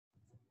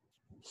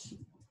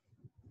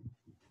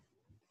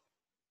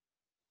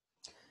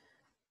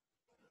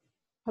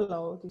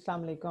Hello,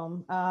 Assalamu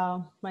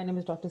alaikum. My name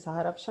is Dr.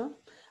 Sahar,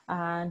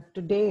 and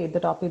today the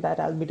topic that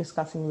I'll be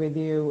discussing with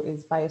you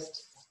is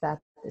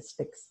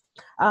biostatistics.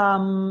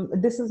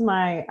 This is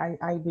my,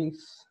 I believe,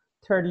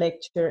 third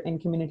lecture in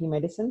community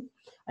medicine.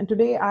 And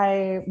today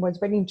I was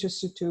very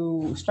interested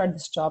to start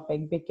this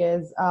topic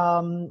because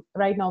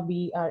right now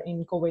we are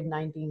in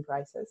COVID-19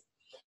 crisis.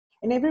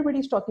 And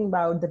everybody's talking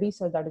about the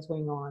research that is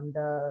going on,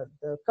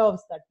 the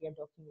curves that we are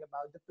talking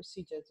about, the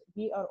procedures.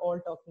 We are all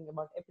talking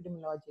about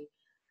epidemiology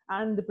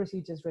and the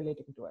procedures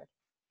relating to it.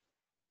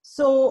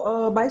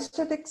 So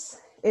biostatistics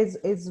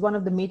is one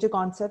of the major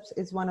concepts,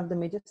 is one of the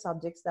major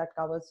subjects that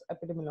covers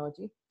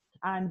epidemiology.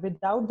 And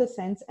without the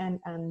sense and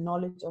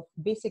knowledge of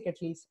basic,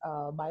 at least,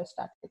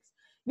 biostatistics,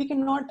 we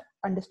cannot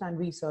understand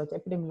research,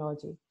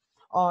 epidemiology,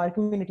 or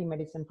community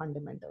medicine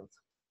fundamentals.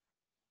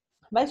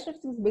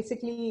 Biostatistics is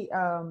basically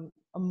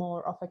a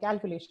more of a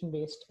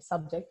calculation-based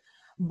subject,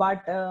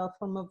 but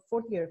from a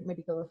fourth-year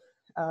medical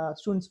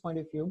student's point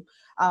of view,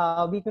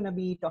 we're going to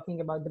be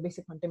talking about the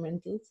basic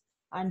fundamentals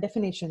and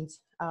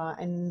definitions.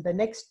 And the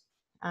next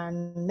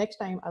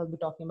time I'll be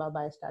talking about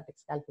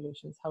biostatics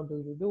calculations. How do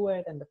you do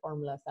it, and the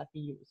formulas that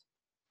we use.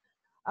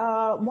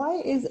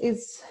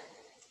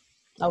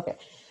 Okay?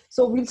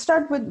 So we'll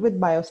start with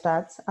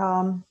biostats.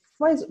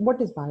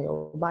 What is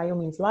bio? Bio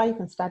means life,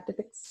 and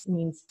statistics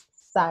means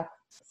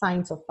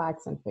science of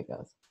facts and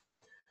figures.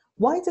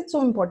 Why is it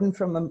so important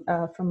from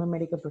a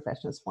medical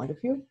professional's point of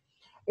view?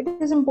 It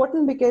is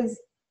important because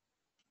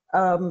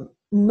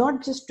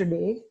not just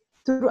today,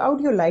 throughout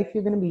your life,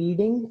 you're going to be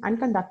reading and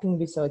conducting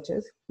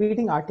researches,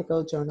 reading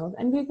articles, journals,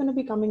 and we're going to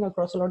be coming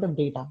across a lot of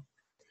data.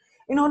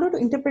 In order to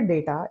interpret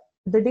data,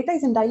 the data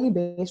is entirely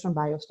based on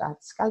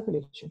biostats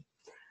calculation.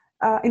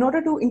 In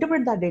order to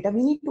interpret that data,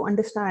 we need to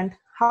understand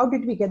how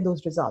did we get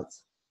those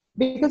results.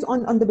 Because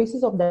on the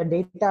basis of the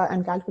data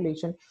and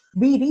calculation,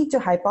 we reach a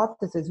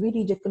hypothesis, we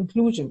reach a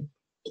conclusion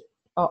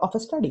of a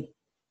study.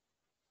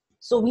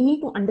 So we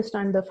need to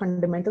understand the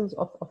fundamentals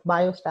of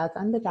biostats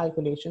and the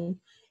calculation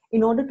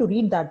in order to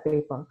read that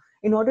paper,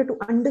 in order to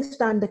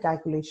understand the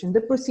calculation, the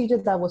procedure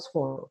that was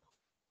followed.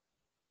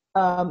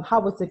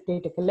 How was the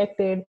data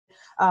collected?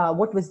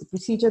 What was the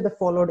procedure that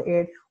followed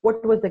it?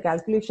 What was the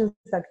calculations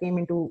that came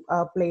into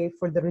play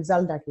for the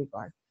result that we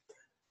got?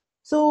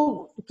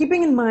 So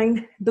keeping in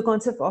mind the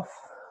concept of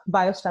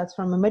biostats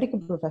from a medical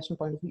professional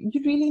point of view, you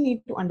really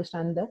need to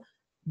understand the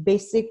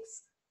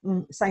basics,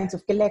 science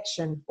of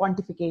collection,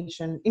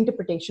 quantification,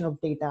 interpretation of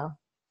data,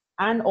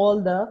 and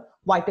all the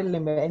vital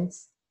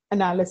events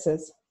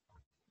analysis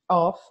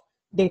of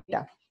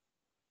data.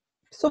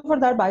 So for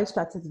that,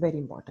 biostats is very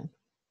important.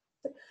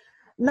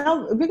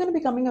 Now we're going to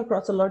be coming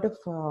across a lot of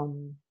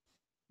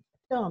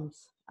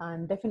terms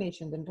and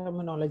definitions and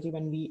terminology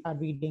when we are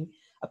reading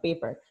a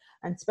paper,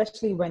 and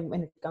especially when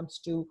it comes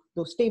to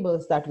those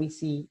tables that we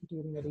see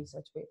during a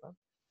research paper.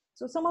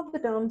 So some of the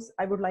terms,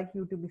 I would like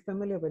you to be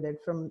familiar with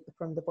it from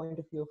the point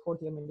of view of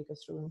fourth-year medical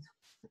students.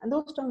 And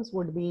those terms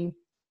would be,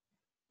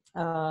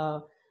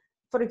 for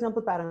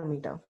example,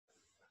 parameter.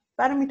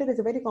 Parameter is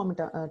a very common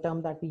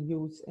term that we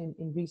use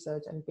in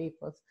research and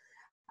papers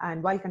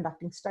and while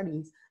conducting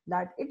studies,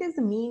 that it is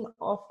the mean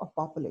of a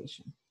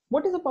population.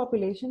 What is a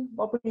population?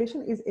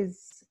 Population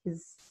is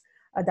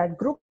that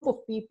group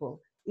of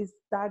people, is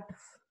that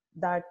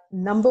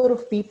number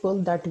of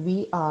people that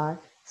we are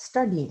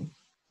studying.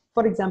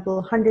 For example,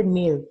 100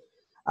 male,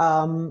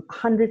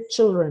 100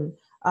 children,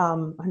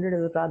 100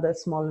 is a rather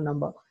small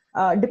number,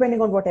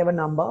 depending on whatever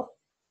number,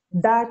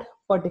 that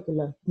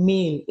particular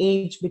male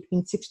age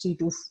between 60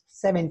 to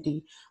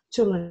 70,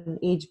 children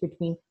age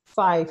between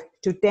 5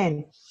 to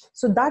 10.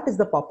 So that is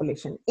the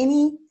population.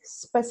 Any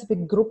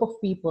specific group of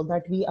people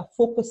that we are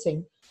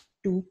focusing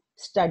to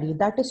study,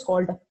 that is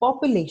called a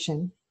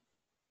population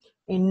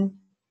in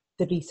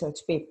the research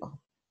paper,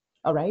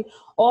 all right?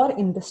 Or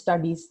in the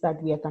studies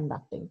that we are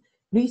conducting,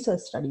 research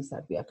studies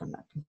that we are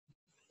conducting.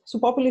 So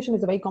population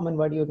is a very common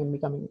word you're going to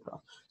be coming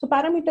across. So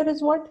parameter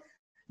is what?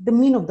 The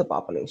mean of the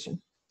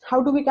population.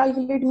 How do we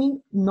calculate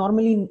mean?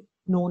 Normally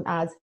known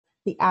as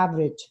the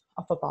average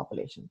of a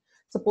population.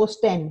 Suppose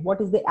 10, what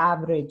is the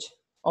average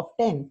of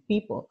 10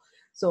 people?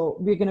 So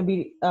we're going to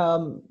be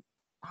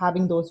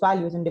having those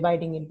values and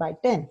dividing it by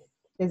 10.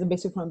 There's a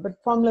basic formula,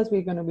 but formulas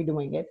we're going to be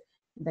doing it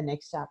in the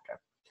next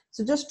chapter.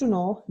 So just to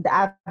know the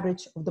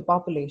average of the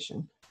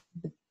population,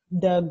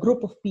 the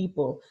group of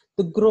people,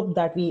 the group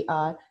that we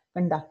are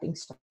conducting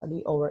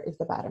study over is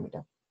the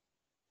parameter.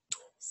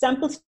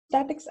 Sample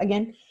statistics,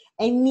 again,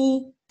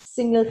 any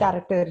single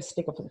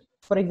characteristic of it.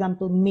 For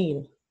example,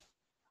 male.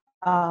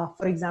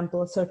 For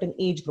example, a certain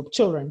age group,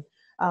 children.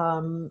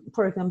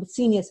 For example,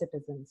 senior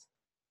citizens,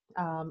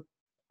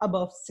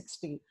 above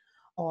 60.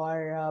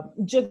 Or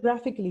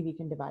geographically, we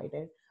can divide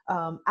it.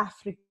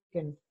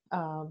 African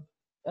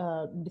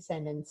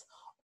descendants,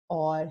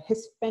 or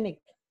Hispanic,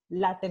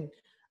 Latin,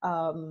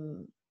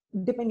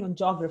 depending on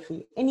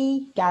geography,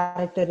 any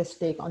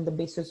characteristic on the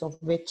basis of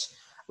which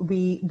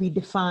we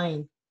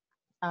define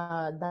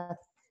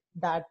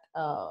that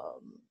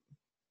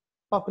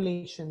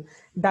population,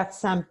 that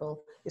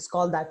sample, is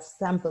called that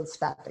sample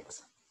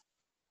statics.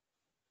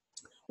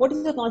 What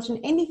is the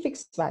constant? Any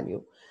fixed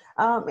value.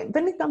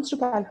 When it comes to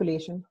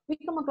calculation, we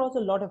come across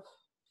a lot of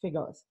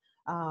figures.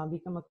 We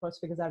come across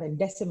figures that are in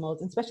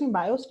decimals, especially in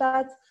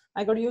biostats.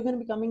 I got you're going to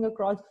be coming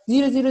across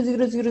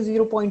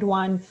 0.1,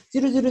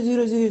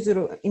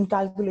 0.00000 in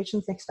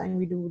calculations. Next time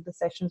we do the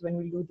sessions, when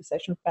we do the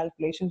session of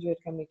calculations, you're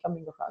going to be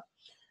coming across.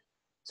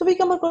 So we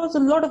come across a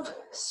lot of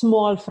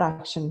small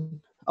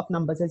fraction of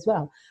numbers as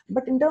well.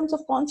 But in terms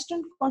of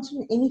constant,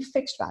 any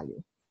fixed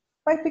value.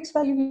 By fixed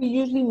value, we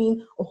usually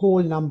mean a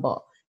whole number,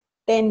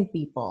 10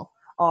 people,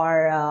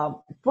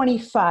 or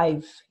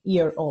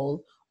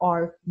 25-year-old,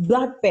 or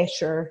blood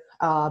pressure,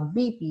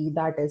 BP,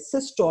 that is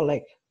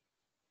systolic,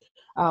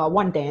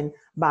 110,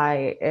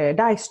 by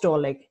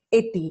diastolic,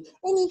 80,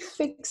 any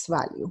fixed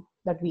value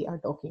that we are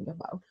talking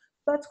about.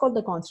 That's called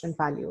the constant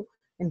value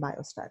in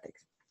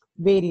biostatics.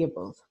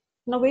 Variables.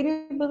 Now,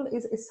 variable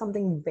is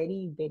something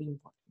very, very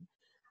important.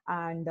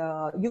 And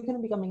you're going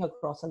to be coming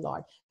across a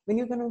lot when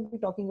you're going to be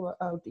talking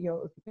about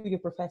your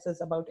professors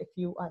about if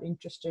you are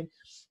interested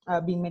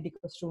being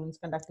medical students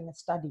conducting a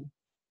study.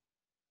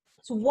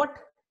 So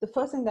the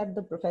first thing that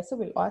the professor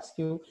will ask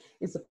you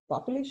is the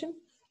population,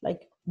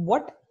 like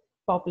what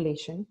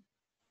population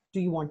do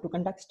you want to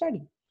conduct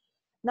study?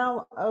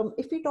 Now,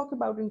 if we talk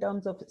about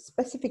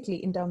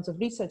specifically in terms of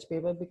research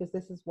paper, because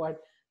this is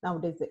what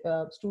nowadays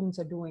students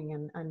are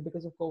doing, and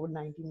because of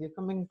COVID-19, we're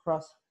coming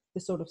across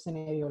this sort of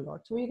scenario a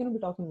lot. So we're going to be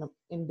talking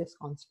in this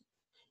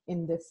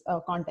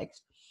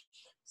context.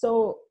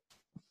 So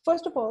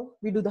first of all,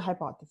 we do the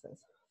hypothesis.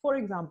 For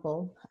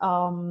example,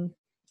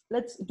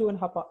 let's do a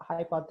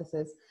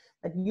hypothesis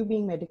that you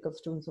being medical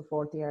students of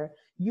 4th year,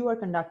 you are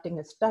conducting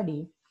a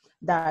study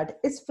that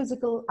is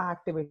physical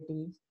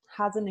activity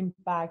has an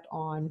impact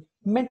on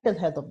mental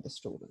health of the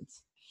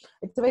students.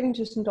 It's a very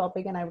interesting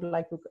topic, and I would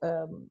like to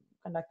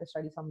conduct a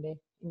study someday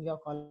in your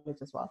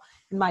college as well,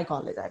 in my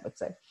college, I would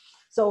say.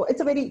 So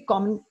it's a very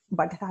common,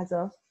 but it has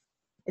a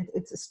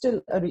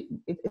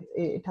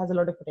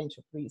lot of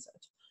potential for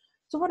research.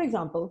 So for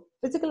example,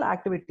 physical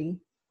activity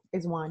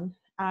is one,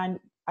 and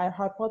our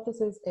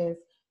hypothesis is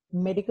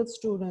medical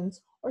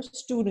students or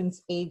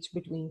students aged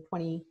between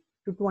 20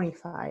 to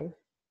 25.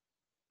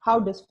 How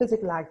does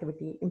physical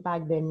activity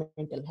impact their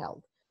mental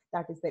health?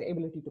 That is their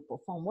ability to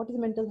perform. What is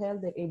mental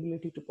health? Their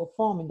ability to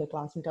perform in the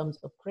class in terms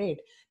of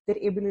grade, their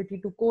ability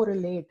to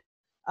correlate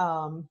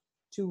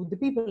to the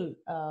people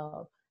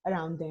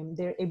around them,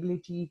 their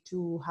ability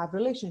to have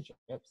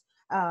relationships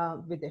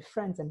with their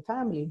friends and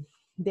family,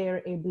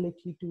 their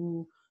ability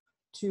to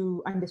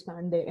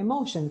understand their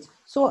emotions.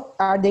 So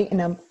are they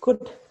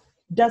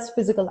does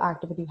physical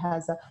activity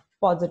has a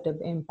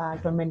positive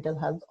impact on mental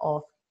health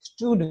of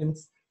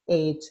students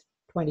age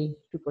 20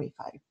 to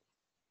 25.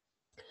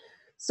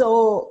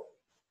 So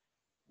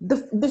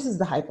this is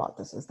the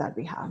hypothesis that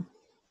we have.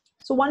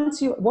 So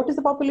what is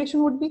the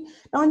population would be?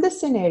 Now in this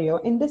scenario,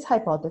 in this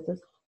hypothesis,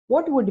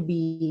 what would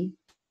be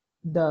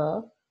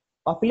the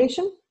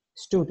population?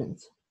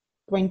 Students,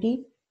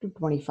 20 to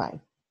 25.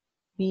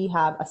 We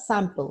have a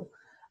sample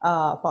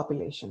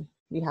population.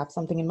 We have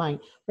something in mind.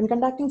 When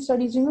conducting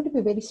studies, you need to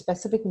be very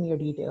specific in your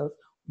details.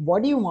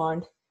 What do you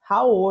want?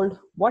 How old?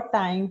 What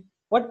time?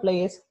 What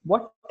place?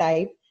 What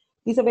type?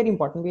 These are very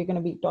important. We're going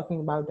to be talking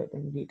about it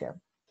in detail.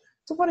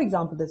 So for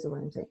example, this is what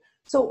I'm saying.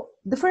 So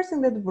the first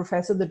thing that the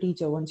professor, the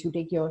teacher, once you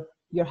take your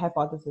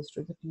hypothesis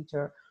to the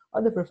teacher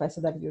or the professor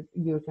that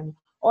you can,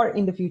 or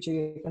in the future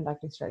you're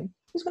conducting study,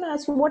 he's going to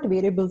ask you, what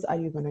variables are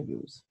you going to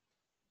use?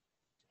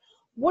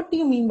 What do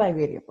you mean by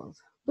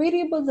variables?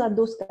 Variables are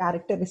those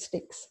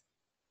characteristics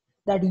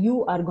that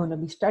you are going to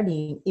be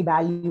studying,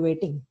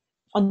 evaluating,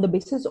 on the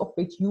basis of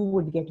which you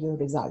would get your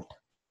result.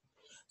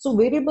 So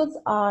variables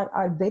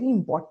are very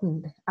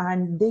important,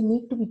 and they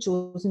need to be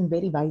chosen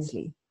very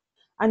wisely.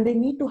 And they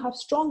need to have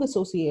strong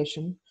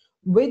association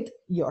with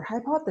your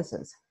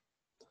hypothesis.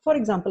 For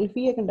example, if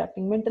we are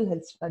conducting mental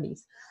health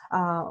studies,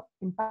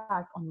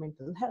 impact on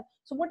mental health.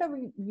 So what are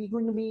we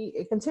going to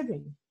be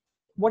considering?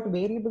 What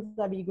variables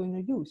are we going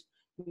to use?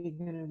 We're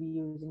going to be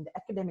using the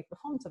academic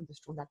performance of the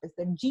student. That is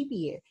the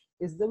GPA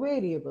is the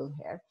variable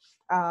here.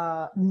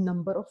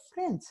 Number of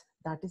friends,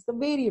 that is the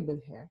variable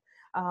here.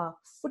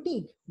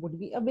 Fatigue would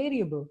be a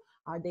variable.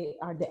 Are they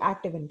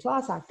active in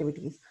class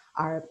activities?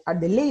 Are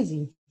they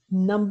lazy?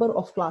 Number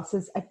of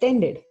classes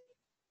attended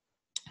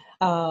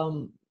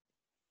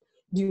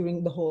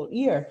during the whole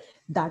year,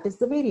 that is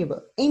the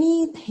variable.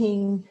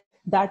 Anything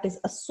that is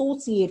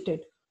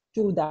associated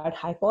to that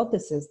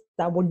hypothesis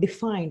that would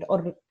define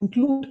or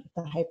include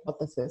the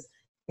hypothesis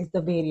is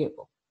the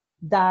variable.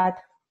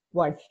 That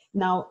what?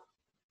 Now,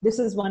 this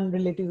is one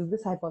related to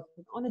this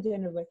hypothesis on a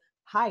general way.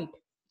 Height,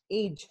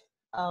 age,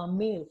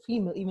 male,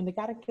 female, even the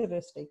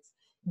characteristics.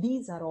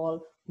 These are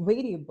all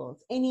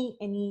variables.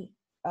 Any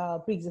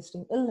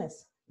pre-existing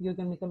illness, you're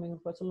going to be coming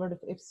across a lot of,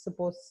 if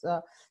suppose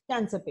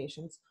cancer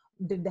patients,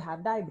 did they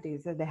have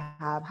diabetes? Did they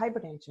have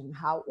hypertension?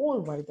 How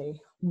old were they?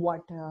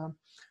 What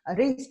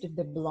race did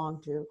they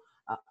belong to?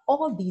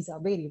 All these are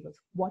variables.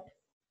 What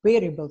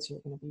variables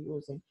you're going to be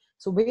using.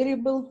 So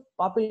variable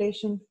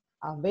population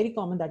are very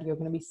common that you're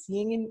going to be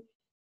seeing in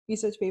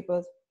research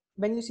papers.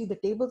 When you see the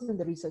tables in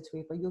the research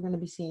paper, you're going to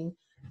be seeing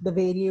the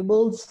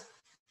variables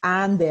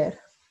and their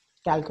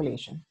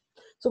calculation.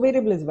 So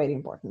variable is very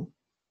important.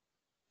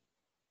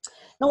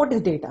 Now, what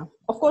is data?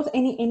 Of course,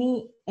 when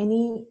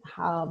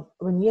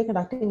we are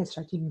conducting a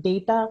study,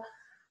 data,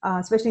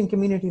 especially in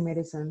community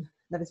medicine,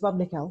 that is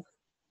public health,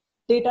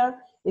 data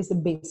is the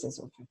basis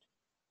of it.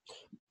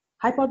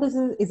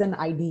 Hypothesis is an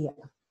idea,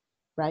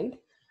 right?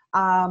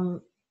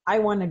 I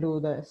want to do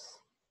this.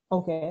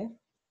 Okay.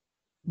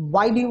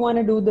 Why do you want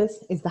to do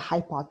this is the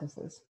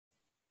hypothesis.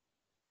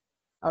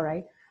 All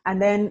right.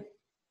 And then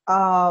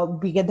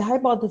we get the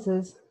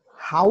hypothesis.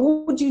 How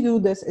would you do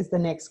this is the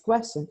next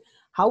question.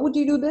 How would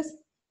you do this?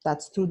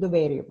 That's through the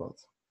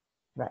variables,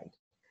 right?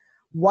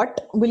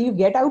 What will you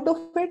get out of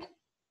it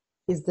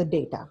is the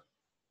data.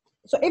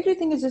 So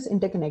everything is just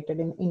interconnected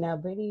in a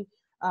very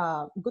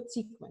good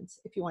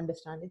sequence. If you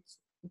understand,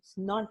 it's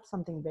not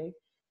something big.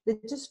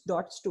 There's just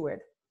dots to it.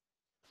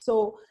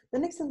 So the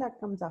next thing that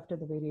comes after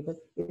the variable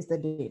is the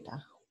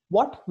data.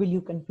 What will you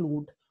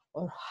conclude,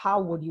 or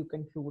how would you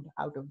conclude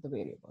out of the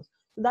variables?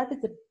 So that is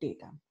the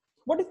data.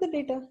 What is the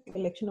data?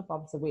 Collection of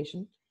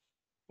observation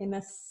in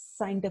a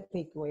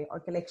scientific way, or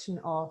collection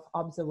of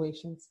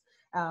observations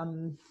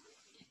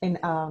in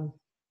a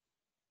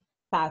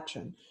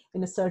pattern,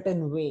 in a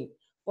certain way.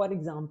 For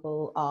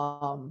example,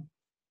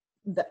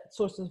 the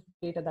sources of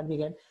data that we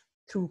get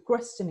through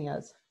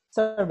questionnaires,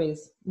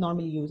 surveys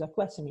normally use are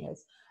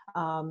questionnaires.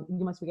 You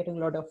must be getting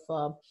a lot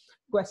of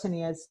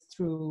questionnaires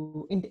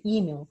through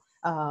email,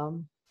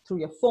 through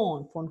your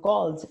phone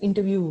calls,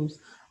 interviews.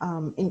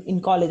 In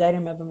college, I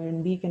remember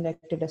when we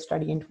conducted a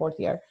study in fourth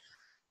year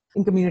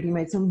in community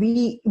medicine,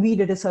 we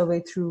did a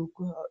survey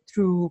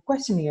through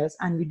questionnaires,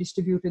 and we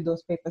distributed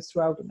those papers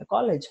throughout in the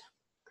college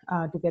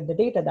to get the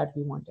data that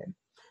we wanted.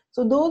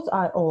 So those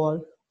are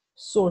all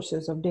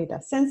sources of data.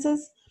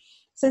 Census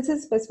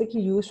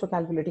specifically used for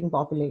calculating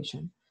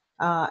population.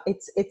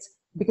 It's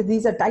because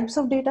these are types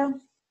of data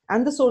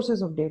and the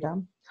sources of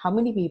data. How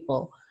many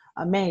people,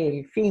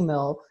 male,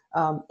 female,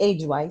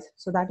 age-wise.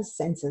 So that is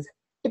census,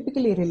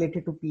 typically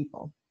related to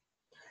people.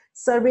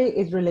 Survey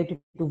is related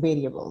to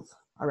variables,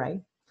 all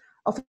right?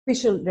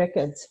 Official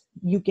records,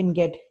 you can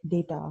get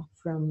data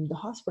from the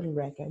hospital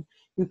record.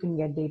 You can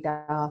get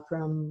data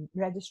from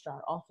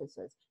registrar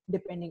offices,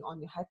 depending on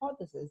your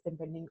hypothesis,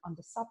 depending on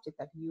the subject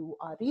that you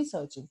are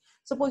researching.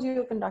 Suppose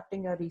you're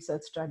conducting a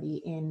research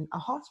study in a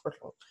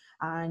hospital,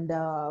 and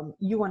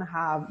you want to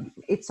have,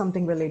 it's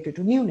something related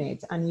to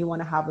neonates, and you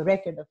want to have a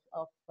record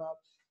of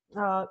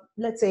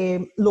let's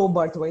say, low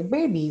birth weight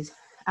babies,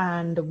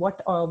 and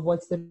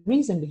what's the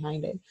reason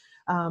behind it.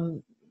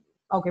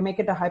 Okay, make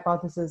it a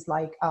hypothesis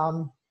like,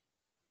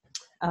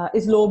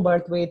 is low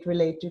birth weight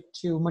related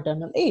to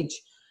maternal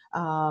age?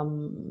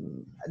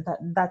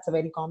 That's a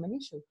very common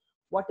issue.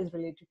 What is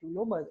related to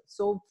low birth?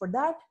 So for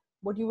that,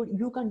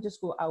 you can't just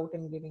go out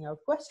and giving out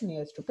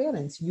questionnaires to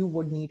parents. You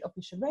would need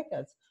official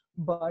records,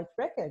 birth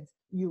records.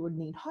 You would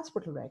need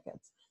hospital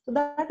records. So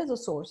that is a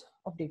source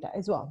of data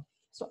as well.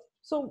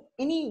 So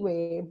any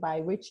way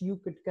by which you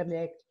could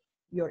collect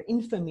your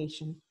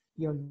information,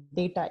 your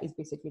data is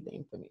basically the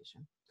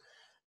information.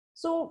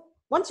 So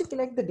once you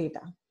collect the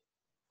data,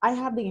 I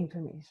have the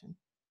information,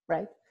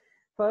 right?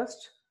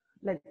 First,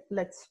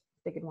 let's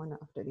take it one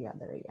after the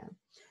other again.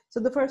 So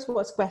the first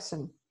was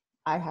question.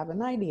 I have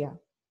an idea.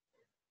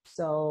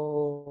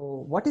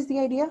 So what is the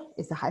idea?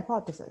 It's the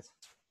hypothesis.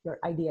 Your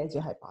idea is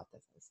your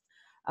hypothesis.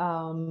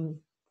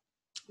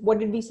 What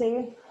did we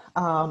say?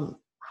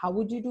 How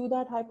would you do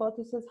that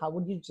hypothesis? How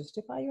would you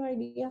justify your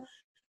idea?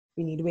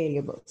 We need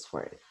variables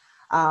for it.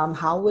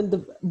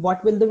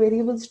 What will the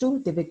variables do?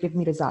 They will give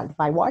me result.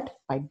 By what?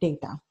 By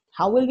data.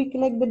 How will we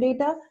collect the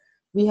data?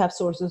 We have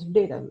sources of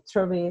data: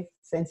 survey,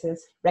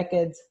 census,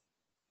 records,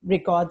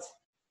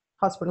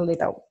 hospital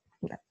data.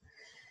 Okay.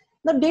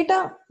 Now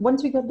data,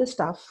 once we get the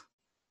stuff,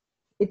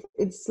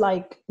 it's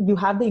like you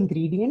have the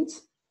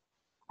ingredients.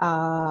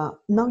 Now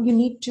you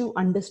need to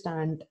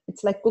understand,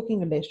 it's like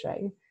cooking a dish,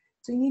 right?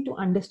 So you need to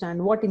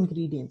understand what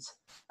ingredients,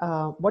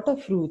 what are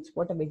fruits,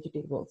 what are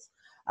vegetables,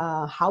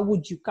 how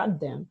would you cut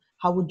them,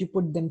 how would you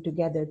put them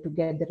together to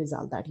get the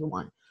result that you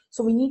want.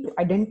 So we need to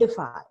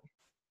identify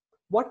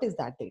what is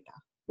that data,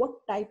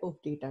 what type of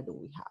data do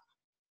we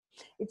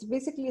have. It's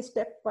basically a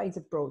stepwise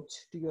approach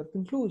to your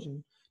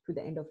conclusion, to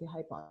the end of your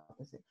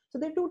hypothesis. So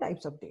there are two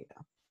types of data: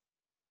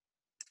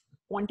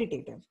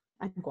 quantitative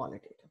and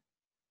qualitative,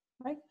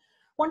 right?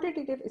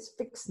 Quantitative is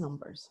fixed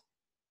numbers,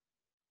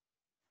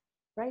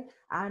 right?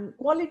 And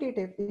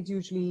qualitative is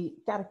usually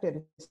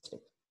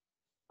characteristic,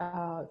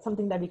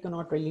 something that we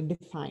cannot really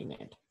define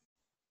it.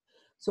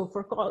 So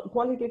for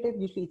qualitative,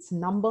 usually it's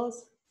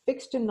numbers,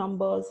 fixed in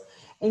numbers,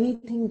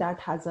 anything that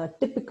has a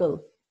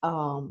typical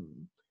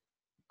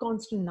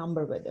constant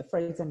number with it. For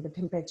example,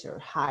 temperature,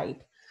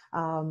 height,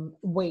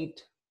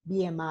 weight,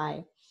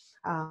 BMI,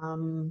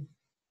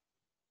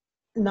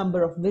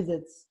 number of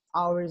visits,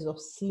 hours of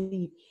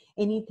sleep,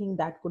 anything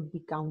that could be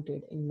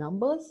counted in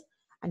numbers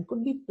and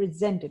could be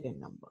presented in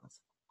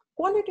numbers.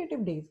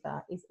 Quantitative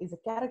data is a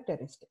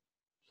characteristic.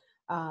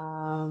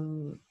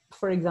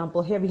 For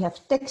example, here we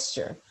have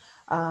texture.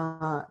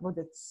 Was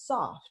it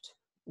soft?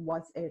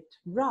 Was it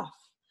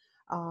rough?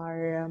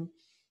 Or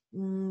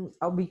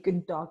we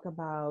can talk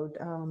about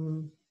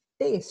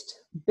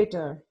taste,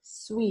 bitter,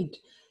 sweet,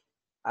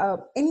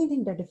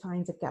 anything that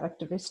defines a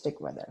characteristic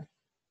weather.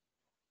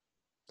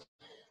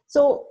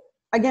 So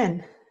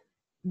again,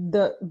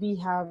 when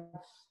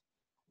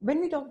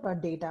we talk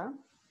about data,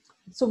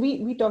 so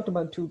we talked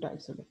about two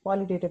types of it,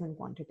 qualitative and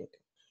quantitative.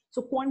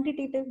 So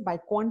quantitative, by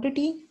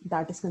quantity,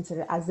 that is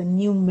considered as the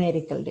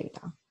numerical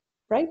data,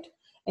 right?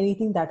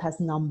 Anything that has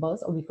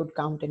numbers, or we could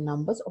count in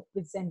numbers or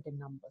present in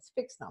numbers,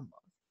 fixed numbers.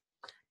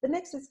 The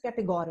next is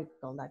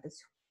categorical, that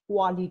is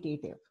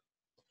qualitative.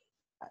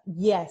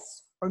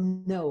 Yes or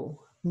no,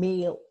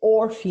 male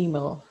or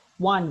female,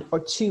 1 or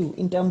 2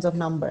 in terms of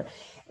number.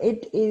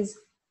 It is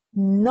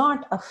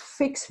not a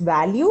fixed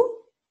value,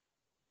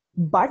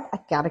 but a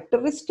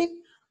characteristic,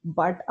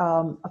 but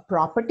a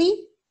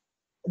property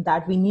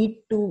that we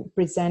need to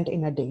present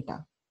in a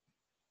data,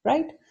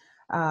 right?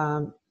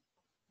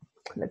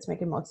 Let's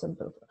make it more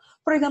simple.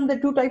 For example,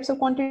 the two types of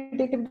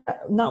quantitative.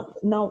 Now,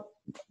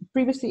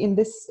 previously in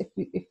this,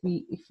 if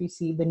we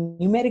see the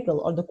numerical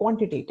or the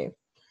quantitative,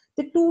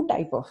 the two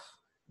type of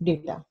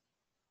data: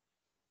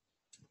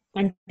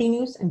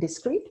 continuous and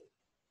discrete.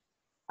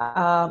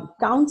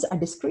 Counts are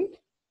discrete,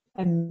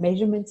 and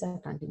measurements are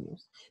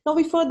continuous. Now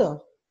we further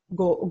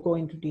go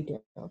into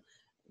detail.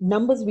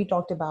 Numbers we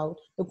talked about,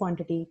 the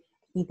quantity,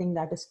 anything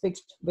that is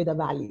fixed with a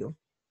value.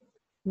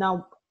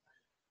 Now,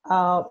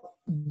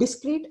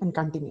 discrete and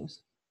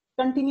continuous.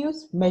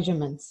 Continuous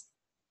measurements,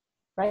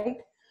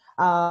 right?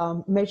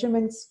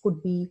 Measurements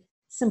could be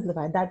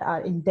simplified, that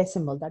are in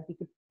decimal, that we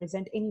could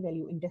present any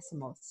value in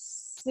decimal,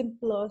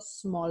 simpler,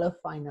 smaller,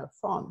 finer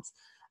forms.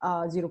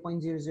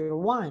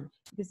 0.001,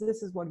 because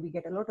this is what we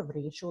get a lot of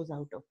ratios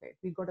out of it.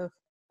 We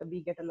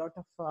get a lot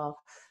of,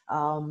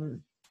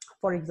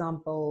 for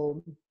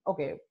example,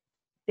 okay,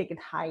 take it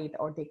height,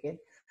 or take it,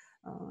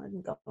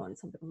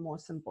 something more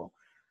simple.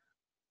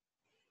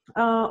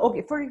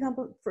 Okay, for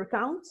example, for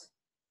counts,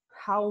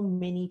 how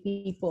many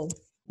people,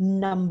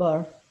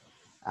 number,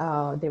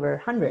 they were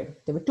 100,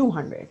 they were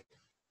 200.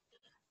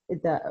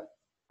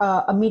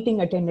 A meeting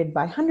attended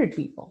by 100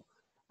 people.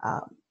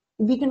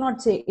 We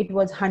cannot say it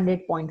was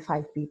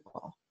 100.5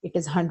 people. It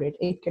is 100.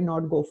 It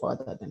cannot go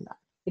further than that.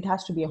 It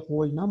has to be a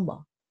whole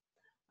number.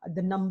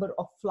 The number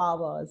of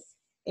flowers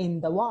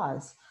in the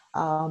vase,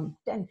 10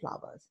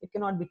 flowers. It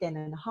cannot be 10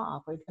 and a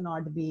half. Or it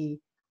cannot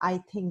be, I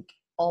think,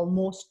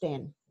 almost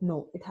 10.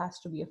 No, it has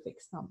to be a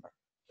fixed number.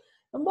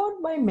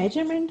 About by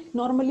measurement,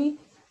 normally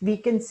we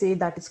can say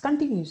that is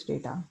continuous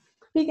data.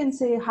 We can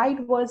say height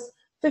was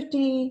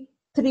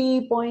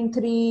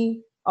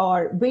 53.3,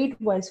 or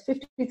weight was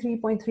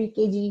 53.3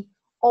 kg,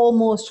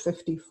 almost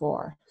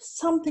 54.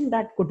 Something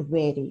that could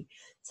vary,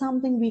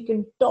 something we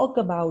can talk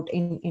about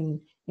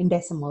in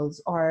decimals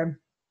or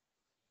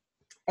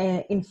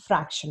in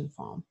fraction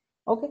form.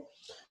 Okay,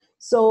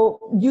 so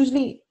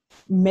usually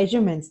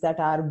measurements that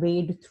are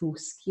weighed through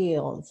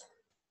scales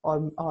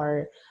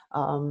or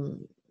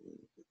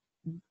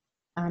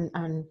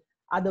and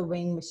other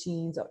weighing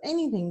machines, or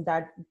anything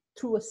that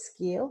through a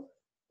scale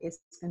is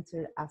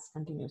considered as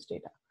continuous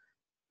data.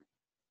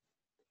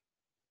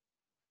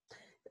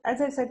 As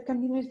I said,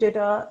 continuous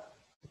data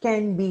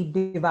can be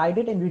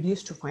divided and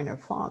reduced to finer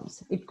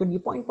forms. It could be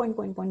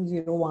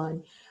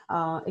 0.01,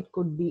 it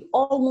could be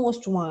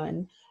almost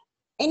 1.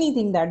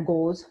 Anything that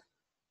goes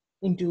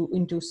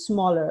into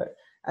smaller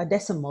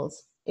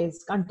decimals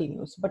is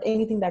continuous, but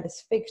anything that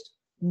is fixed,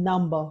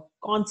 number,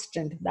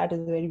 constant, that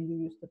is where we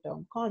use the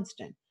term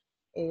constant,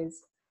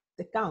 is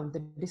the count, the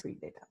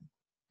discrete data.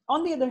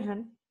 On the other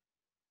hand,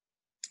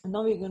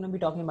 now we're going to be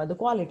talking about the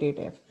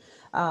qualitative.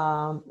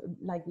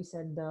 Like we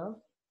said, the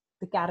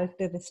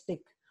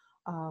characteristic,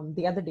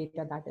 the other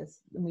data, that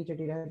is the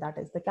metadata, that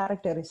is the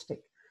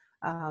characteristic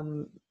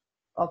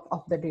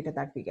of the data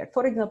that we get.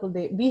 For example,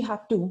 we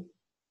have to,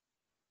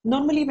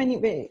 normally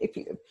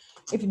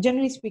if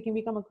generally speaking,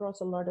 we come across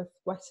a lot of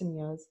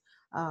questionnaires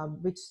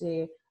which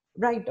say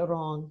right or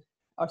wrong,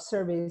 or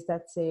surveys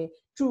that say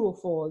true or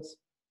false,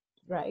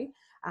 right?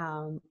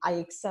 I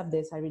accept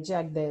this, I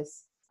reject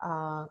this,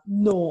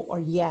 no or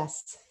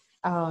yes,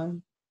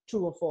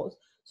 true or false.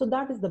 So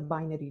that is the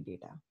binary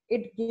data.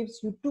 It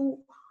gives you two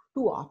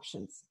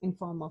options in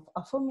form of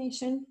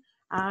affirmation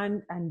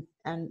and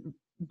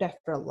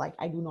deferral, like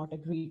I do not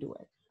agree to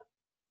it.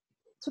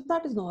 So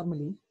that is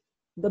normally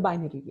the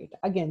binary data.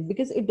 Again,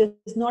 because it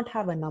does not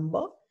have a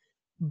number,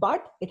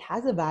 but it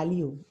has a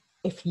value.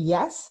 If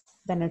yes,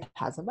 then it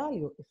has a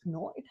value. If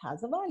no, it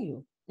has a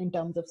value in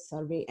terms of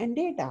survey and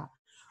data.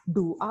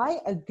 Do I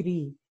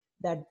agree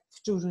that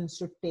students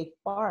should take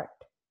part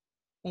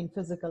in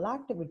physical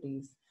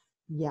activities?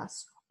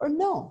 Yes or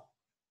no?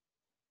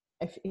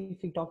 If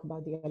we talk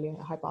about the earlier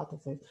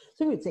hypothesis.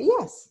 So we'd say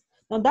yes.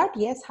 Now that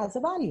yes has a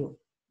value.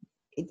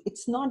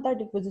 It's not that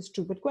it was a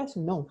stupid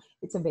question. No,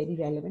 it's a very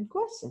relevant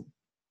question.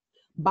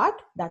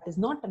 But that is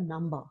not a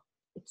number.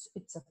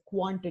 It's a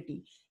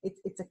quantity.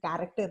 It's a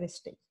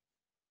characteristic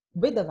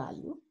with a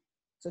value.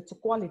 So it's a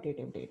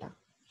qualitative data.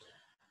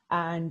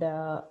 And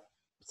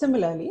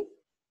similarly,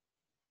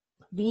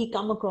 we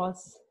come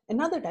across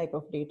another type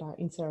of data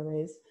in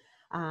surveys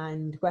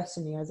and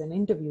questionnaires and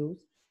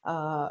interviews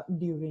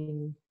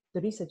during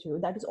the research year,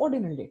 that is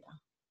ordinal data.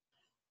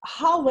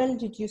 How well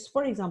did you,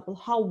 for example,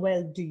 how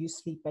well do you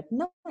sleep at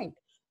night?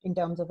 In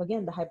terms of,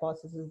 again, the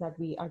hypothesis that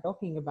we are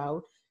talking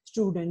about,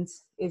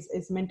 students,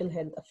 is mental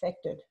health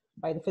affected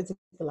by the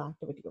physical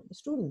activity of the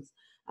students?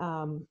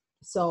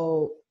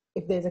 So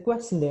if there's a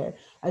question there,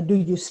 do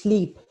you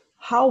sleep?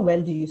 How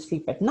well do you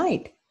sleep at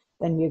night?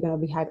 Then we're going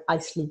to be, I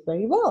sleep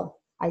very well.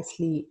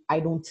 I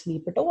don't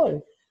sleep at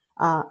all.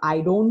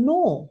 I don't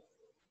know.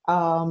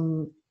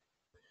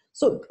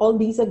 So all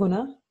these are going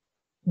to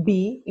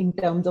be in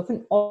terms of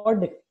an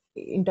order,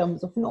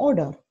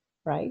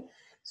 right?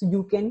 So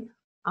you can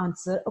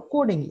answer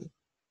accordingly.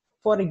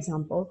 For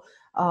example,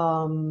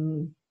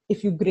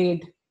 if you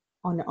grade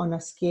on a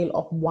scale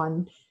of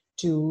 1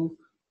 to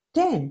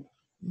 10,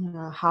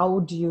 how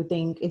do you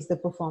think is the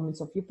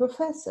performance of your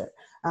professor?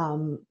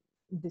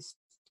 This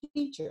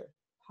teacher,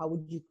 how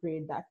would you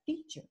grade that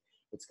teacher?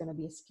 It's going to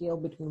be a scale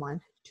between 1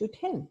 to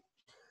 10.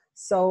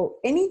 So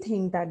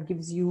anything that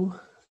gives you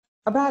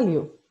a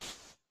value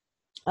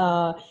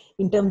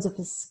in terms of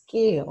a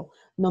scale,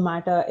 no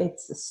matter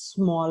it's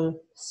small,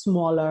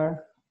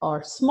 smaller,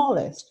 or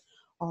smallest,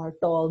 or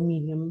tall,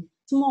 medium,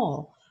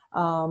 small,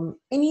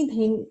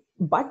 anything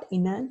but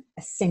in an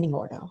ascending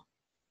order.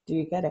 Do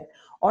you get it?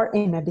 Or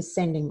in a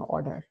descending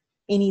order.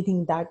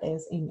 Anything that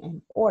is in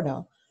an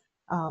order.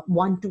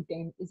 1 to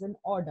 10 is an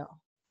order.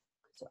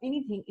 So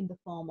anything in the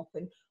form of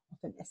an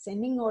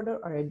ascending order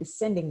or a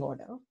descending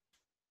order,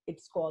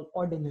 it's called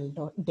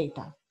ordinal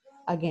data.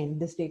 Again,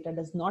 this data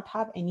does not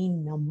have any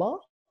number,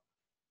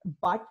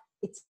 but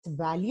its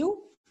value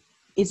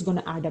is going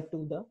to add up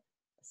to the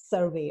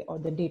survey or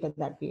the data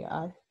that we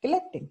are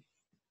collecting.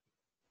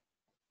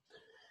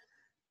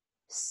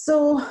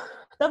 So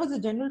that was a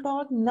general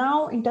talk.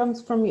 Now, in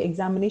terms from the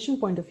examination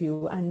point of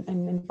view, and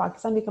in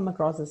Pakistan, we come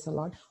across this a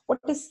lot. What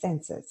is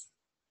census?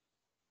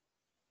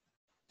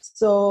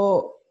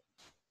 So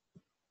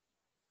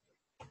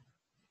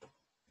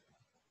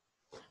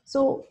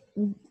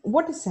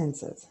what is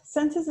census?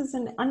 Census is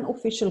an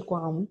unofficial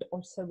count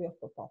or survey of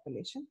the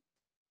population.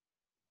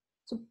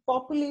 So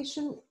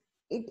population,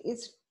 it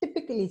is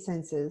typically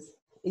census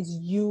is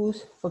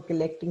used for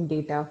collecting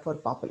data for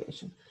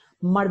population.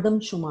 Mardam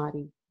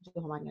shumari,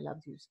 जो हमारे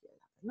लफ्ज़ use किया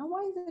जाता है. Now,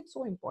 why is it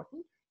so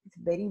important? It's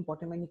very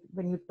important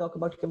when you talk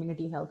about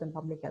community health and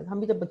public health. हम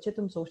भी जब बच्चे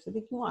तुम सोचते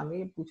थे क्यों आ गए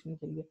ये पूछने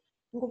के लिए,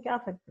 इनको क्या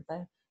फर्क पड़ता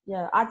है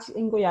या आज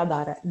इनको याद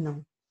आ रहा है? No,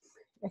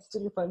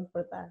 actually फर्क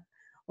पड़ता है,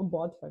 और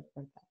बहुत फर्क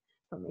पड़ता है.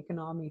 From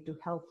economy to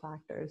health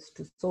factors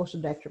to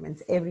social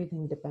detriments,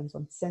 everything depends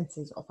on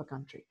census of a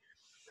country.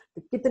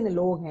 कितने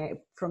लोग हैं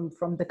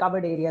from the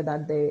covered area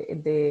that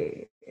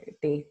they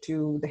take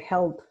to the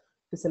health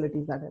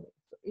facilities that are there.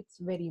 So it's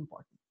very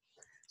important.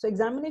 So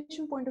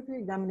examination point of view,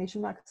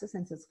 examination में अक्सर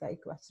census का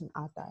एक question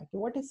आता है कि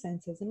what is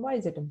census and why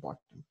is it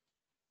important?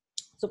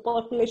 So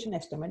population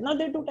estimate. Now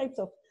there are two types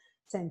of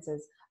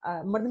census.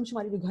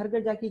 मर्दमशुमारी जो घर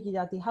घर जाके की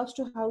जाती है, house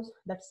to house,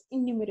 that's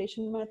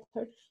enumeration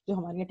method, जो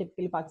हमारे यहाँ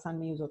typically पाकिस्तान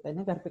में use होता है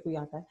ना, घर पे कोई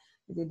आता है,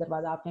 इधर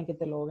दरवाजा आपके यहाँ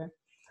कितने लोग हैं.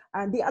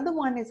 And the other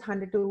one is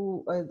handed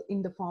to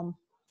in the form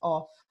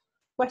of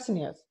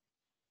questionnaires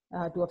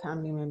to a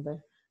family member.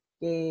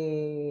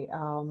 कि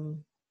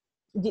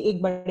जी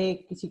एक बड़े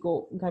किसी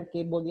को घर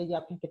के बोल दिया जी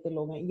आपके कितने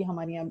लोग हैं, ये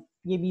हमारे यहाँ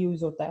ये भी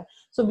use होता है.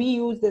 So we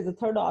use, there's a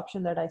third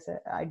option that I said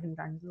I didn't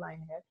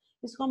underline here.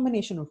 It's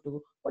combination of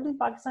two. What in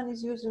Pakistan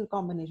is used in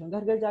combination.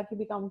 घर घर जाके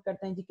भी काउंट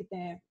करते हैं जी कितने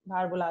हैं,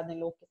 बाहर बुला दें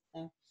लोग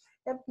कितने हैं.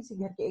 तब किसी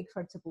घर के एक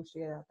फर्द से पूछ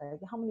लिया जाता है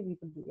कि how many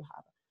people do you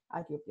have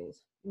at your place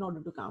in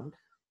order to count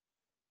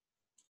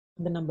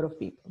the number of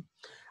people.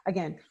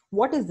 Again,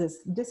 what is this?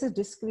 This is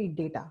discrete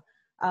data.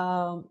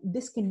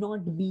 This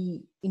cannot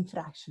be in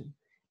fraction.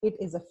 It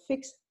is a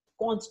fixed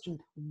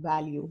constant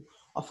value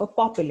of a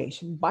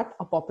population, but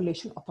a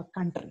population of a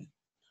country.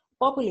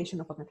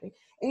 Population of a country.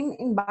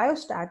 In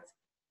biostats,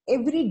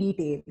 every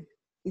detail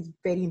is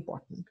very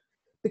important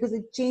because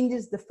it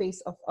changes the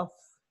face of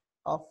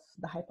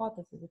the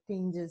hypothesis. It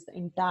changes the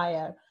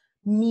entire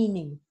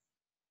meaning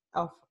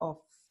of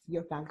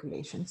your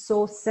calculation.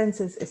 So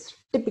census is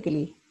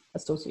typically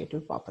associated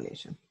with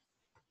population.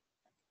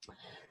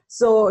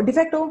 So de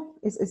facto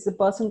is the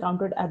person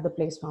counted at the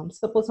place found.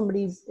 Suppose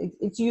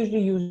it's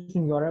usually used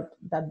in Europe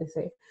that they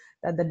say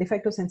that the de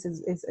facto census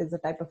is a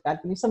type of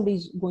calculation.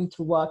 Somebody's going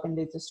through work and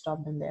they just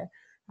stop them there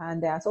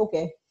and they ask,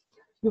 okay,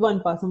 you're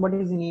one person, what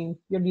is your name,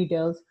 your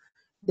details?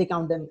 They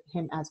count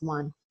him as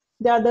one.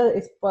 The other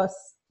is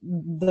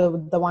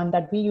the one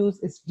that we use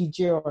is de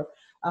jure.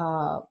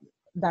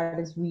 That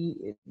is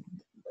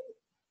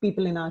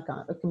people in our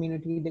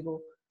community, they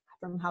go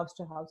from house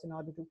to house in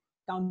order to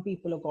count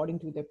people according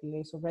to their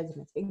place of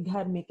residence.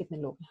 How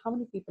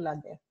many people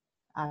are there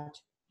at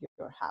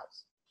your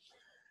house?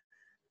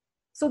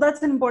 So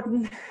that's an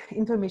important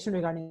information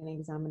regarding an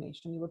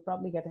examination. You would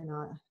probably get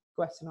a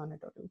question on it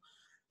or two.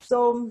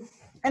 So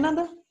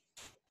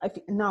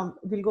now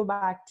we'll go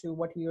back to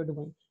what we were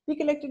doing. We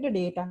collected the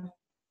data.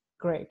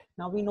 Great.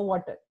 Now we know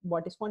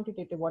what is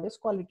quantitative, what is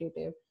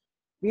qualitative.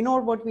 We know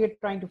what we are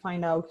trying to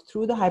find out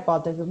through the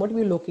hypothesis, what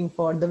we're looking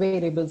for, the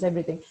variables,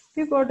 everything.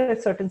 We've got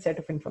a certain set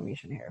of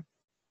information here.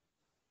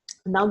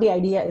 Now the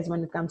idea is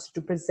when it comes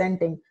to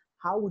presenting,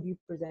 how would you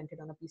present it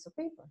on a piece of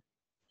paper?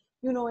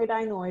 You know it,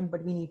 I know it,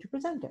 but we need to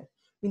present it.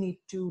 We need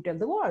to tell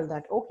the world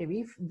that, okay,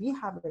 we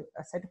have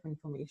a set of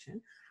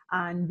information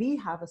and we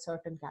have a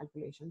certain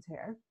calculations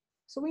here.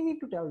 So we need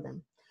to tell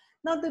them.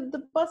 Now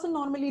the person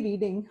normally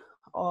reading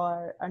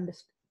or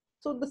understand,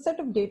 so the set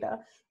of data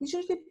is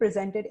usually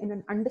presented in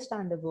an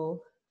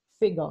understandable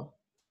figure.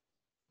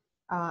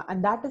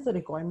 And that is the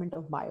requirement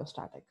of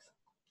biostatics.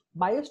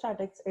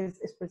 Biostatics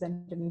is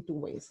presented in two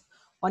ways.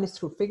 One is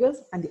through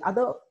figures and the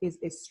other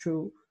is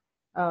through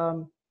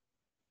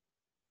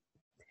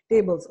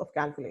tables of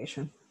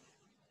calculation.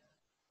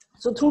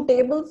 So through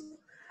tables,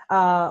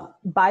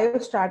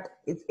 biostat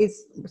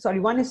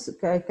one is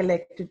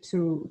collected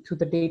through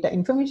the data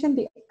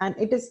information, and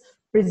it is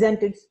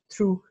presented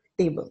through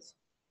tables.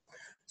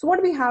 So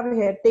what we have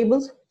here,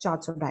 tables,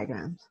 charts, or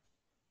diagrams.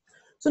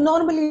 So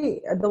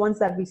normally the ones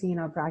that we see in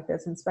our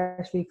practice, and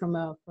especially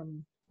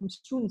from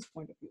students'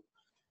 point of view,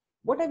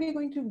 what are we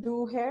going to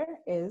do here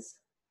is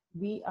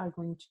we are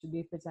going to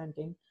be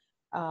presenting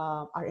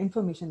our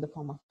information in the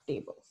form of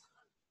tables.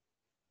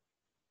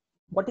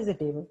 What is a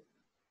table?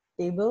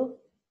 Table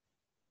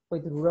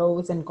with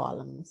rows and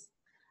columns.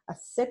 A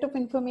set of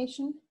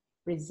information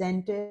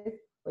presented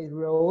with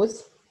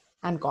rows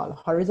and columns,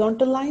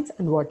 horizontal lines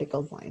and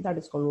vertical lines. That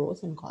is called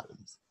rows and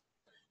columns.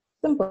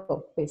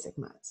 Simple, basic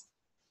maths.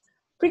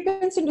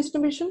 Frequency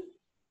distribution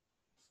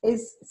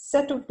is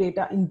set of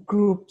data in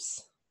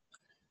groups.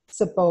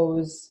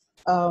 Suppose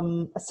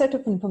a set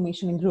of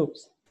information in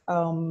groups.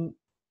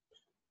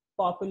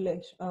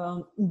 Population,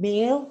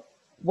 male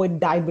with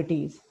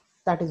diabetes,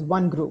 that is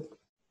one group.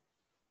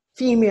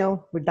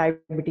 Female with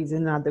diabetes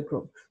in another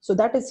group. So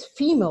that is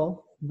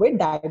female with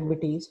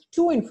diabetes,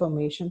 two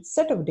information,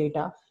 set of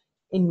data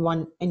in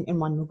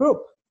one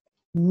group.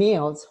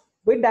 Males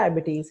with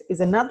diabetes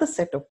is another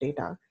set of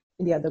data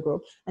in the other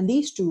group. And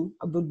these two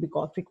would be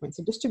called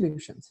frequency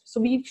distributions. So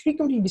we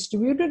frequently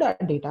distributed our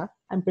data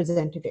and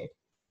presented it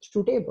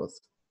through tables.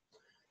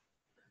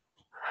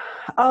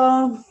 Here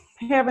I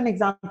have an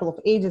example of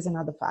age is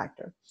another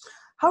factor.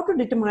 How to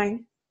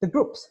determine the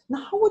groups.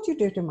 Now, how would you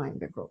determine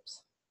the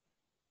groups?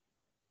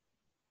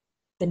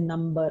 The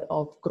number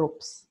of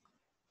groups,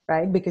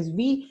 right? Because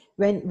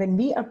when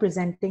we are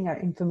presenting our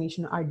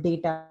information, our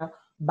data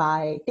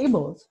by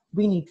tables,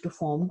 we need to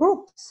form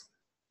groups,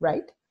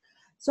 right?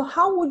 So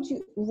how would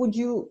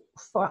you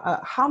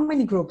how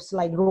many groups,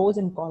 like rows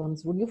and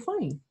columns, would you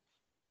find?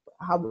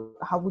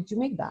 How would you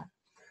make that?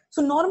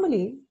 So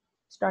normally,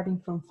 starting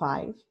from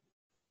 5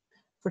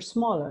 for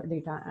smaller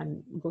data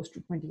and goes to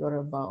 20 or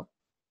above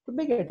to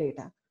bigger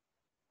data.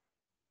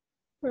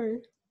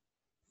 Right.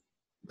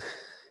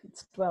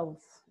 It's 12.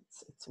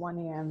 It's 1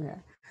 a.m.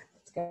 here.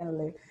 It's kind of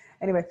late.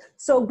 Anyway,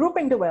 so group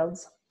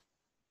intervals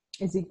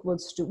is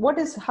equals to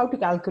how to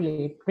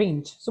calculate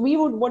range. So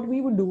what we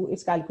would do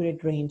is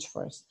calculate range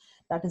first.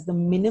 That is the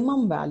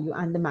minimum value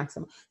and the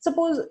maximum.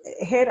 Suppose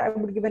here I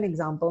would give an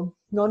example.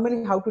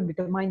 Normally, how to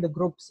determine the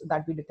groups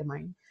that we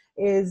determine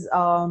is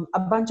a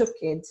bunch of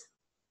kids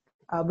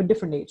with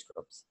different age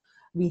groups.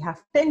 We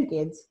have 10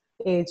 kids,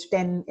 age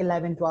 10,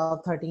 11,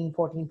 12, 13,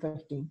 14,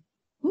 15.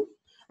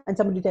 And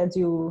somebody tells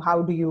you,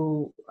 how do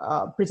you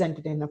present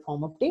it in a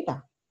form of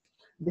data?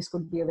 This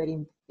could be a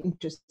very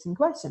interesting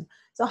question.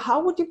 So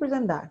how would you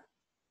present that?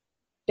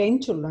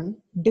 10 children,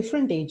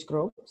 different age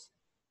groups.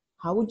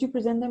 How would you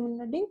present them in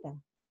the data?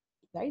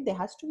 Right? There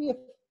has to be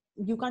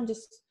you can't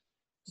just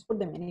put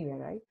them anywhere,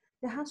 right?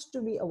 There has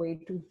to be a way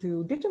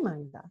to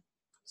determine that.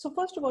 So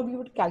first of all, we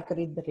would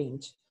calculate the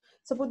range.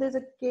 Suppose there's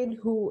a kid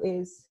who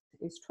is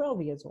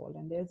 12 years old,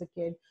 and there's a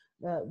kid,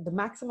 the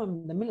maximum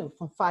in the middle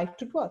from 5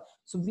 to 12.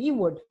 So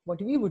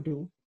what we would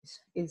do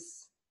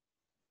is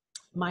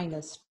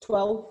minus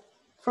 12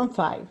 from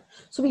 5.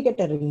 So we get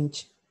a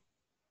range,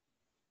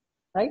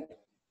 right?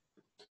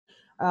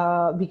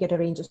 We get a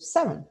range of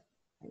 7.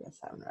 I guess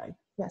 7, right?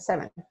 Yeah,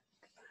 7.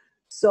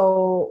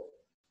 So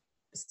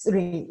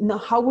now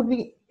how would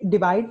we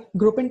divide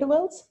group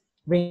intervals?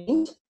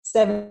 Range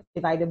 7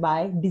 divided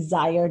by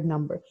desired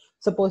number.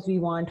 Suppose we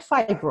want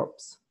 5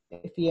 groups.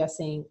 If we are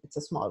saying it's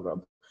a small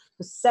group.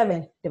 So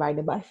 7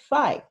 divided by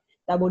 5.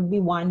 That would be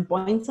 1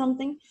 point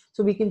something.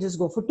 So we can just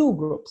go for 2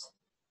 groups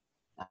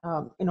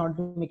in order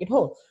to make it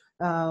whole.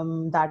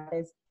 That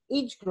is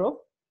each group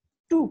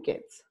 2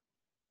 kids,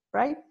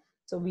 right?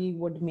 So we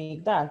would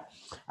make that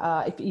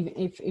if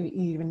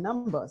even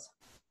numbers.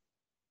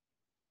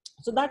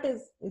 So that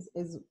is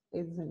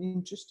an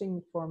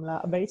interesting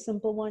formula, a very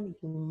simple one.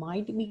 You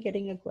might be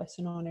getting a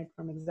question on it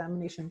from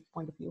examination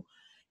point of view,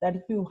 that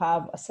if you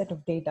have a set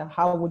of data,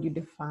 how would you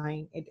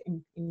define it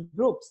in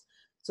groups?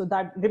 So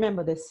that,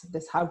 remember this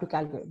how to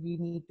calculate. We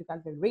need to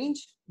calculate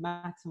range,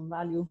 maximum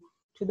value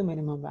to the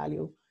minimum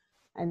value,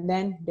 and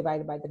then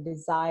divided by the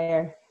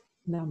desired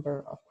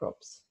number of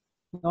groups.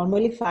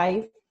 Normally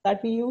 5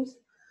 that we use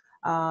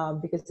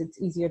because it's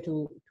easier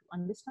to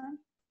understand,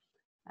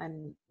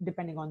 and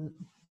depending on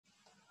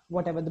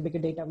whatever the bigger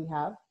data we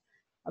have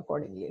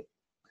accordingly.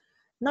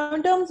 Now,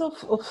 in terms of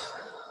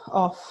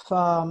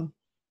okay,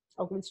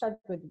 we'll start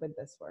with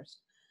this first.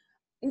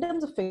 In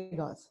terms of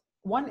figures,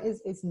 one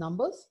is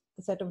numbers,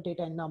 the set of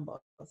data in numbers,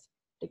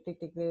 tick, tick,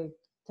 tick, tick,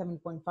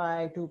 7.5,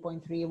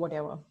 2.3,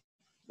 whatever,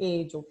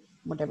 age or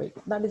whatever.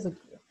 That is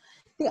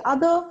the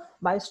other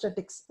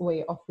biostatistics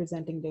way of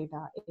presenting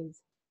data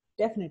is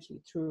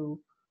definitely through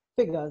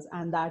figures,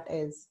 and that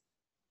is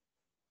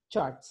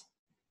charts.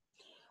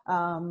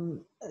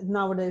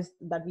 Nowadays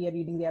that we are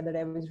reading, the other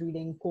day I was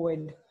reading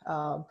COVID,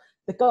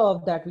 the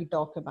curve that we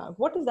talked about.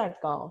 What is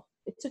that curve?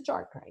 It's a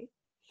chart, right?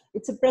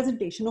 It's a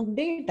presentation of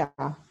data.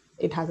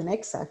 It has an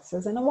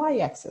x-axis and a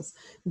y-axis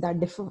that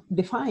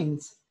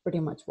defines pretty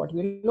much what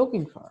you're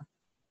looking for.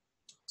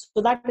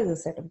 So that is a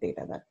set of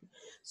data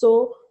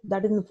so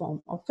that is in the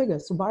form of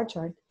figures. So bar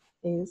chart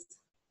is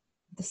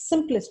the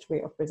simplest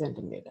way of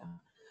presenting data,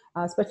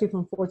 especially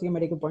from fourth year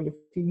medical point of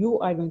view. You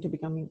are going to be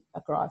coming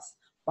across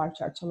bar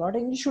charts a lot,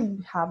 and you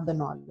should have the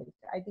knowledge.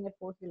 I think at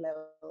fourth year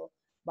level,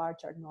 bar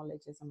chart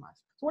knowledge is a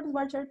must. So what is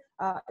bar chart?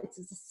 It's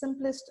the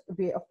simplest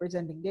way of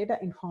presenting data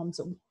in forms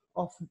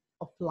of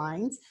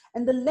lines,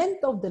 and the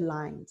length of the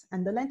lines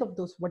and the length of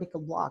those vertical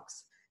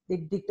blocks, they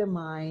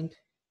determine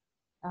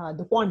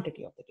the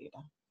quantity of the data,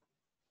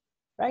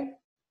 right?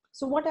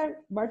 So what are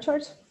bar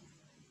charts?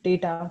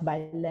 Data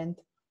by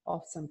length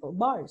of simple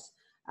bars.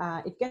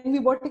 It can be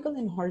vertical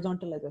and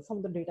horizontal as well. Some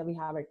of the data we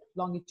have it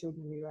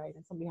longitudinally, right?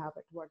 And some we have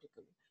it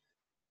vertically.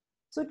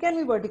 So it can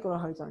be vertical or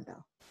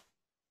horizontal.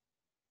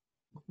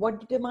 What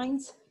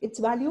determines its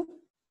value?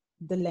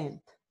 The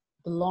length.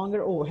 The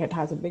longer it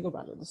has a bigger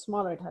value. The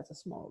smaller it has a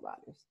smaller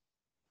value.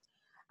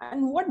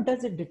 And what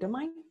does it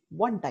determine?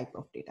 One type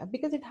of data,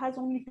 because it has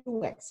only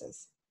 2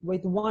 axes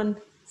with one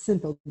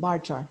simple bar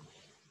chart.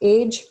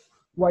 Age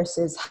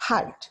versus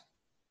height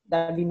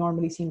that we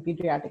normally see in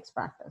pediatrics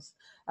practice.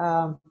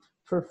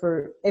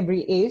 For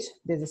every age,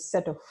 there's a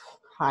set of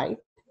height.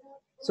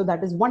 So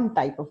that is one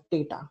type of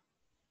data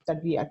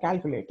that we are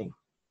calculating.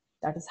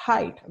 That is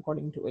height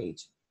according to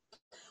age.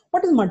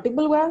 What is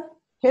multiple bar?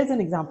 Here's an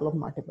example of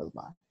multiple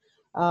bar.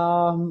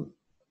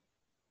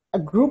 A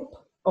group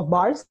of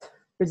bars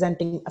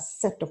presenting a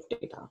set of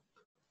data.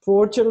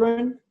 4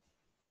 children,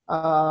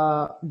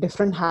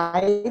 different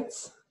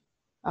heights,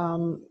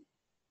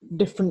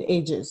 different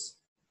ages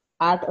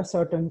at a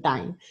certain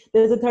time.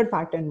 There's a third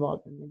factor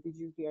involved in it. Did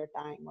you hear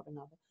time or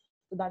another?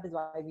 So that is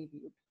why we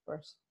viewed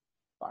first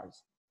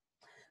bars.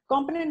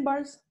 Component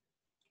bars.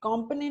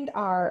 Component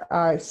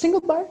are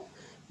single bar,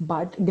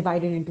 but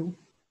divided into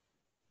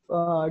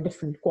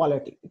different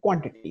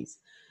quantities.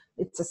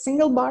 It's a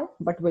single bar,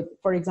 but with,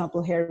 for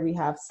example, here we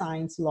have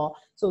science, law.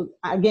 So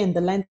again, the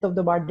length of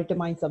the bar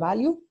determines the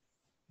value,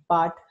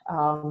 but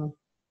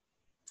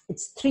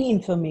it's 3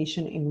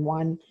 information in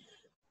one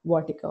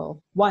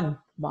vertical, 1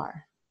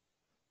 bar.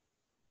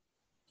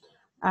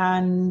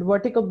 And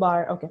vertical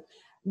bar, okay.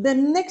 The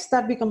next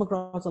that we come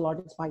across a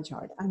lot is pie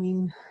chart. I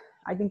mean,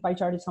 I think pie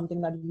chart is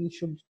something that we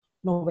should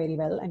know very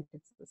well, and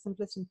it's the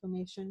simplest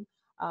information.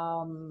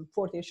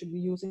 Fourth year should be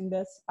using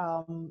this.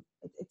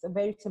 It's a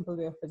very simple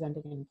way of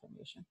presenting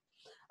information.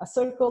 A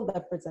circle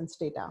that presents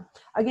data.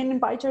 Again, in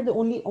pie chart, the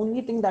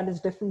only thing that is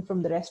different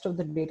from the rest of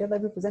the data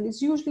that we present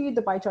is usually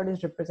the pie chart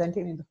is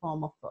represented in the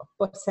form of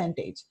a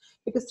percentage,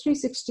 because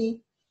 360,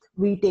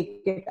 we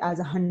take it as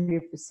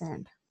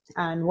 100%.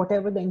 And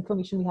whatever the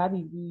information we have,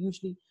 we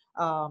usually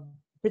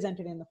present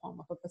it in the form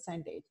of a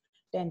percentage,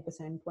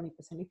 10%, 20%.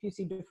 If you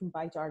see different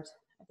pie charts,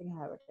 I think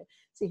I have it,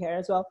 see here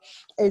as well,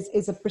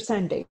 is a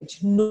percentage.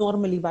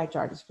 Normally pie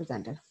chart is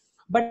presented.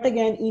 But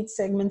again, each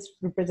segments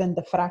represent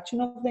the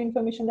fraction of the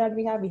information that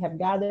we have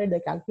gathered, the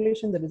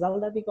calculation, the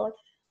result that we got,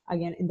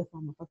 again, in the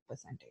form of a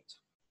percentage.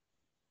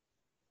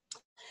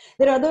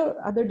 There are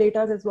other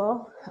data as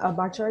well,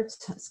 bar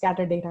charts,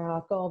 scatter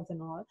data, curves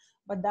and all,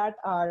 but that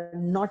are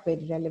not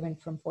very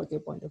relevant from fourth year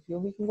point of view.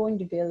 We can go in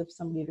detail if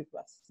somebody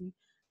requests me,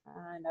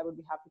 and I would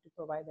be happy to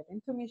provide that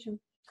information.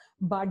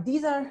 But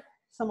these are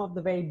some of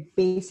the very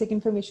basic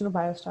information of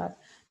biostat.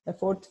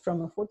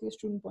 From a fourth year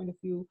student point of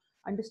view,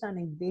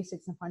 understanding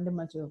basics and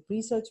fundamentals of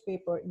research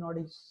paper in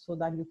order so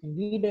that you can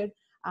read it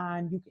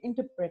and you can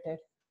interpret it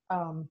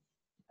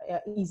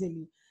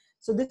easily.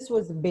 So this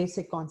was the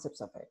basic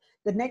concepts of it.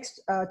 The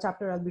next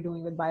chapter I'll be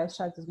doing with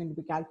biostats is going to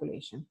be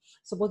calculation.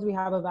 Suppose we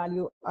have a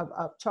value of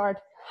a chart.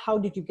 How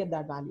did you get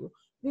that value?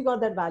 We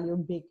got that value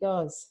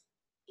because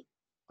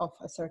of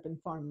a certain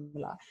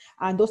formula.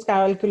 And those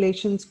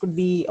calculations could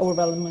be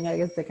overwhelming. I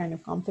guess they're kind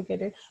of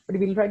complicated, but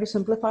we'll try to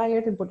simplify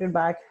it and put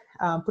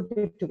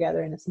it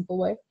together in a simple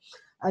way.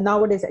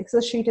 Nowadays,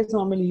 Excel sheet is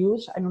normally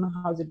used. I don't know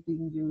how is it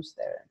being used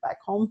there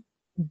back home.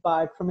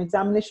 But from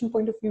examination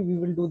point of view, we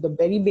will do the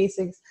very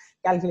basics,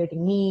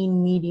 calculating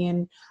mean,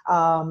 median,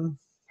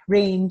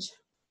 range,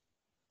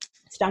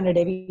 standard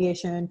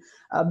deviation,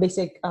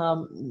 basic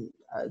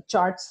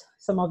charts,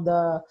 some of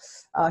the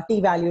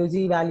t-value,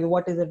 z-value,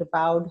 what is it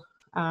about,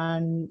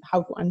 and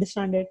how to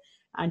understand it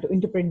and to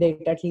interpret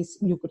data. At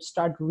least you could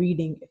start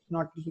reading, if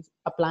not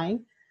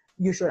applying.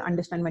 You should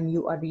understand when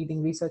you are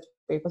reading research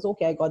papers,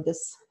 okay, I got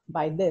this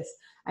by this,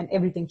 and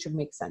everything should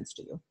make sense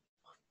to you.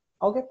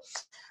 Okay,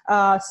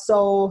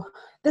 so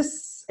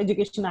this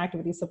education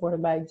activity is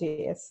supported by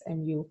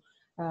JSMU,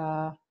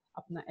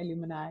 Apna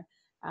alumni,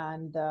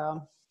 and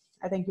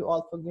I thank you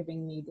all for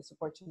giving me this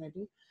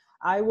opportunity.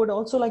 I would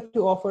also like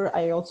to offer,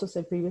 I also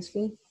said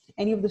previously,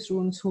 any of the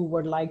students who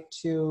would like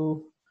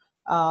to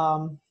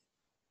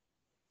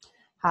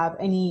have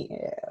any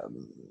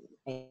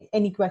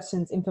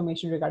questions,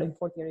 information regarding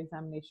fourth year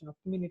examination of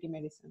community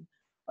medicine,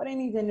 or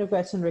any general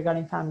question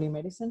regarding family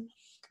medicine,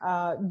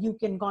 you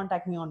can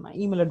contact me on my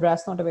email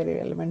address. Not a very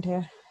relevant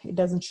here. It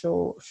doesn't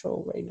show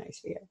very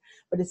nicely here,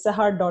 but it's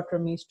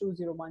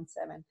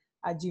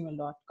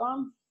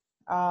sahar.ramesh2017@gmail.com.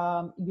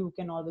 You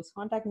can always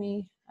contact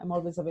me. I'm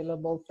always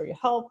available for your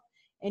help,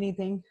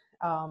 anything.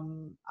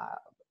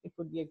 It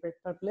would be a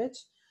great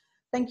privilege.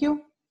 Thank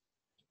you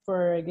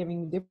for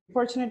giving me the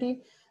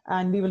opportunity,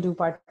 and we will do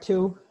part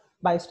 2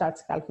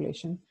 biostats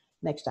calculation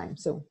next time.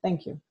 So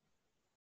thank you.